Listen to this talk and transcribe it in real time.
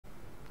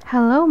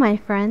Hello, my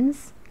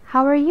friends.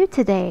 How are you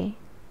today?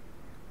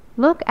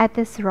 Look at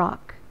this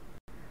rock.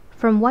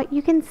 From what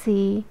you can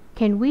see,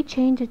 can we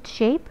change its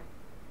shape?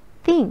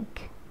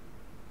 Think.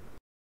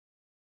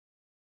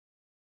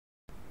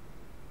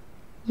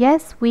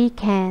 Yes, we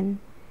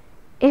can.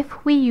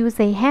 If we use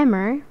a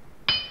hammer,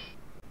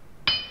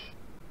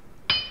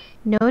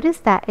 notice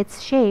that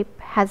its shape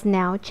has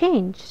now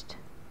changed.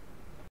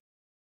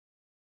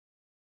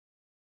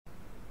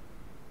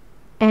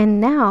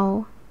 And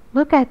now,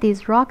 look at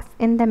these rocks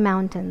in the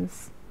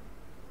mountains.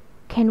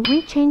 Can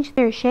we change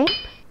their shape?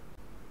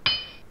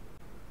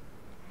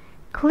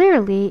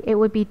 Clearly, it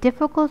would be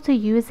difficult to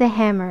use a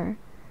hammer.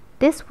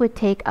 This would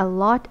take a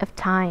lot of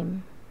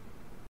time.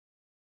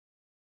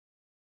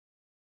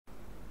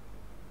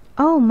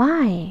 Oh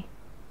my!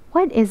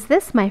 What is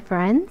this, my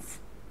friends?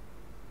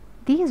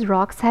 These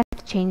rocks have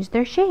changed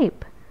their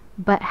shape.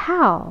 But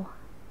how?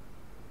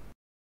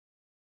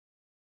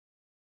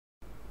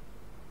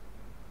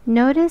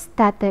 Notice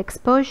that the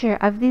exposure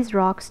of these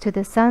rocks to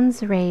the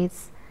sun's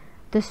rays,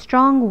 the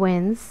strong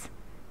winds,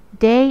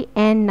 day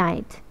and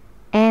night,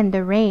 and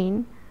the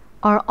rain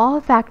are all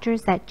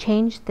factors that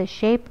change the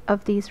shape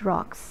of these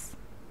rocks.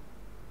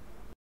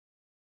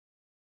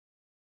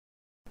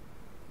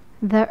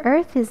 The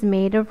earth is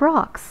made of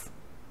rocks,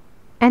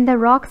 and the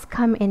rocks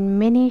come in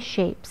many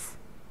shapes,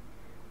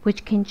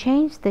 which can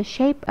change the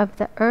shape of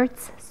the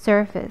earth's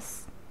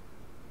surface.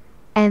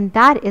 And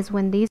that is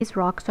when these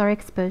rocks are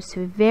exposed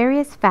to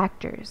various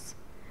factors,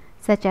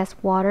 such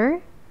as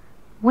water,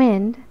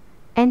 wind,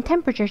 and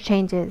temperature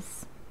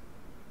changes.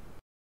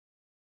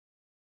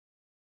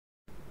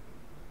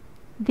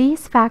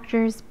 These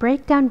factors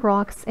break down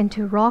rocks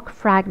into rock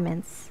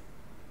fragments,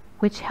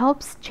 which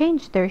helps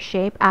change their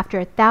shape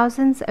after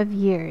thousands of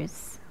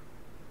years.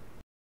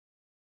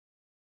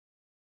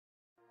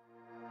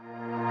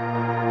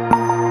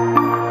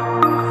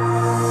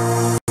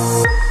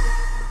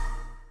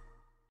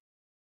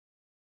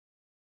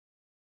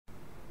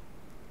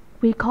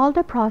 We call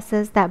the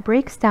process that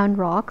breaks down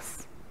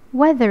rocks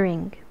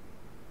weathering.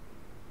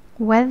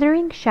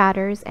 Weathering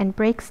shatters and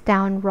breaks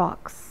down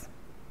rocks.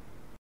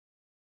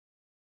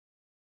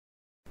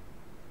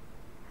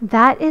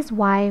 That is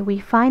why we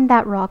find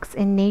that rocks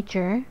in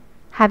nature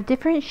have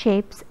different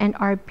shapes and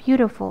are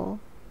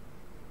beautiful.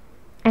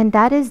 And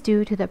that is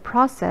due to the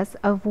process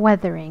of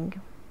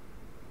weathering,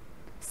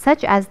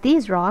 such as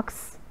these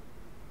rocks,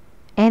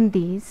 and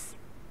these,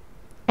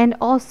 and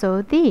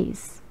also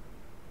these.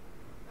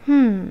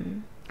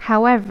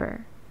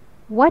 However,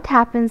 what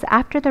happens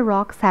after the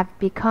rocks have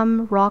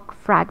become rock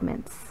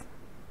fragments?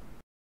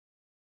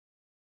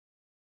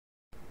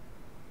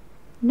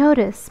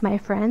 Notice, my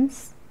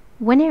friends,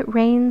 when it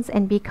rains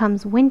and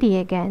becomes windy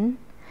again,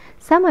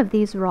 some of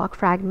these rock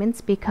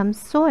fragments become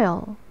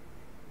soil.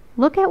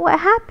 Look at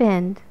what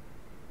happened.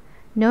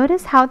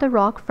 Notice how the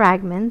rock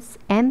fragments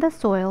and the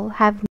soil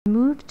have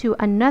moved to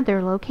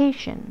another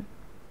location.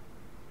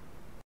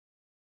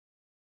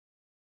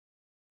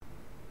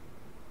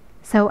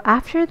 So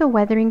after the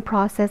weathering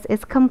process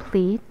is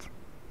complete,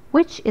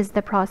 which is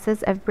the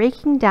process of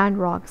breaking down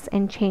rocks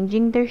and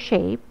changing their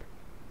shape,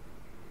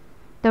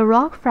 the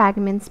rock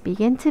fragments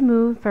begin to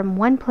move from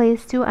one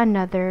place to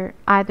another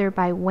either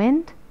by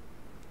wind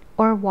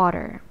or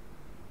water.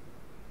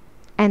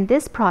 And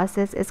this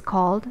process is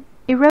called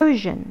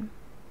erosion.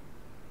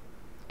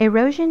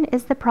 Erosion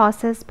is the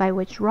process by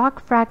which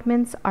rock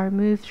fragments are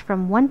moved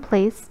from one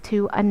place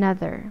to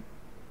another.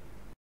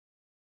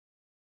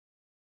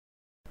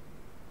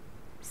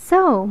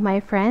 So, my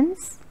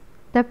friends,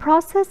 the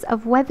process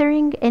of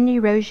weathering and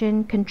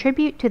erosion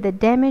contribute to the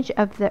damage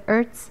of the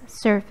Earth's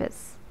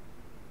surface.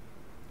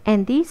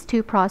 And these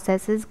two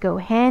processes go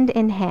hand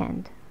in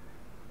hand.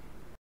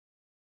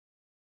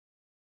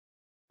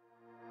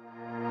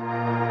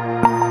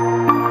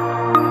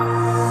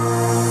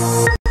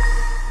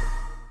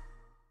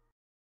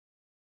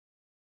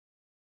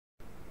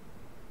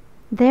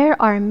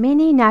 There are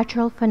many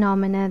natural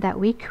phenomena that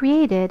we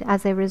created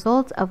as a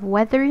result of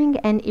weathering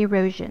and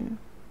erosion,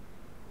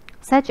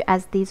 such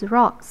as these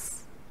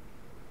rocks,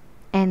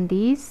 and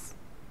these,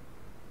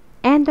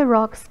 and the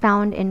rocks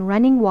found in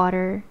running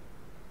water.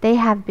 They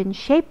have been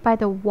shaped by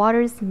the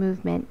water's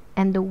movement,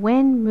 and the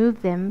wind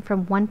moved them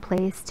from one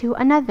place to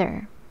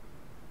another.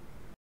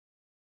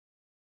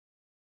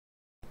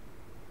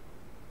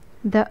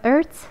 The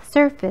Earth's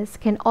surface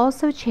can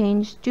also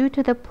change due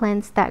to the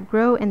plants that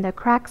grow in the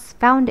cracks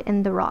found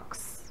in the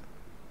rocks.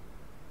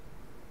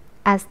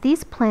 As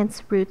these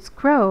plants' roots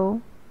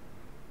grow,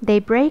 they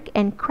break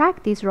and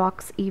crack these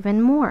rocks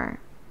even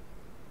more.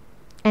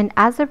 And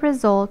as a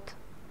result,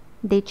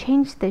 they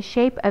change the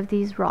shape of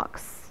these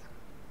rocks.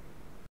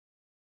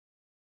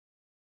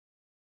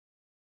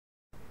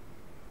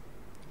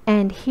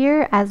 And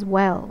here as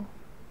well.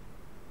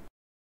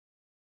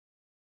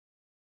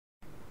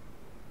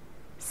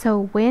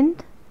 So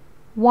wind,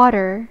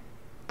 water,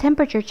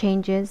 temperature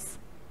changes,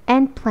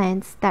 and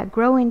plants that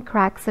grow in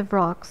cracks of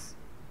rocks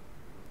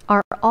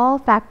are all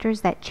factors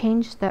that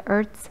change the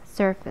Earth's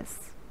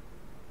surface.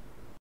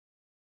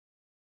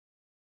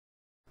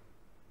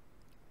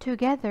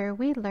 Together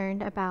we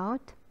learned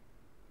about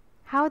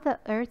how the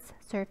Earth's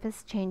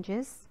surface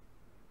changes,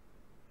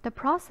 the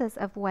process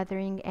of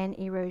weathering and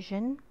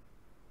erosion,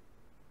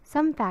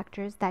 some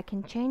factors that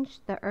can change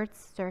the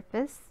Earth's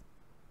surface,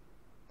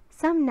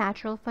 some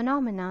natural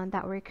phenomena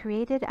that were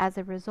created as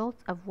a result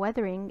of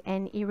weathering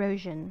and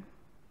erosion.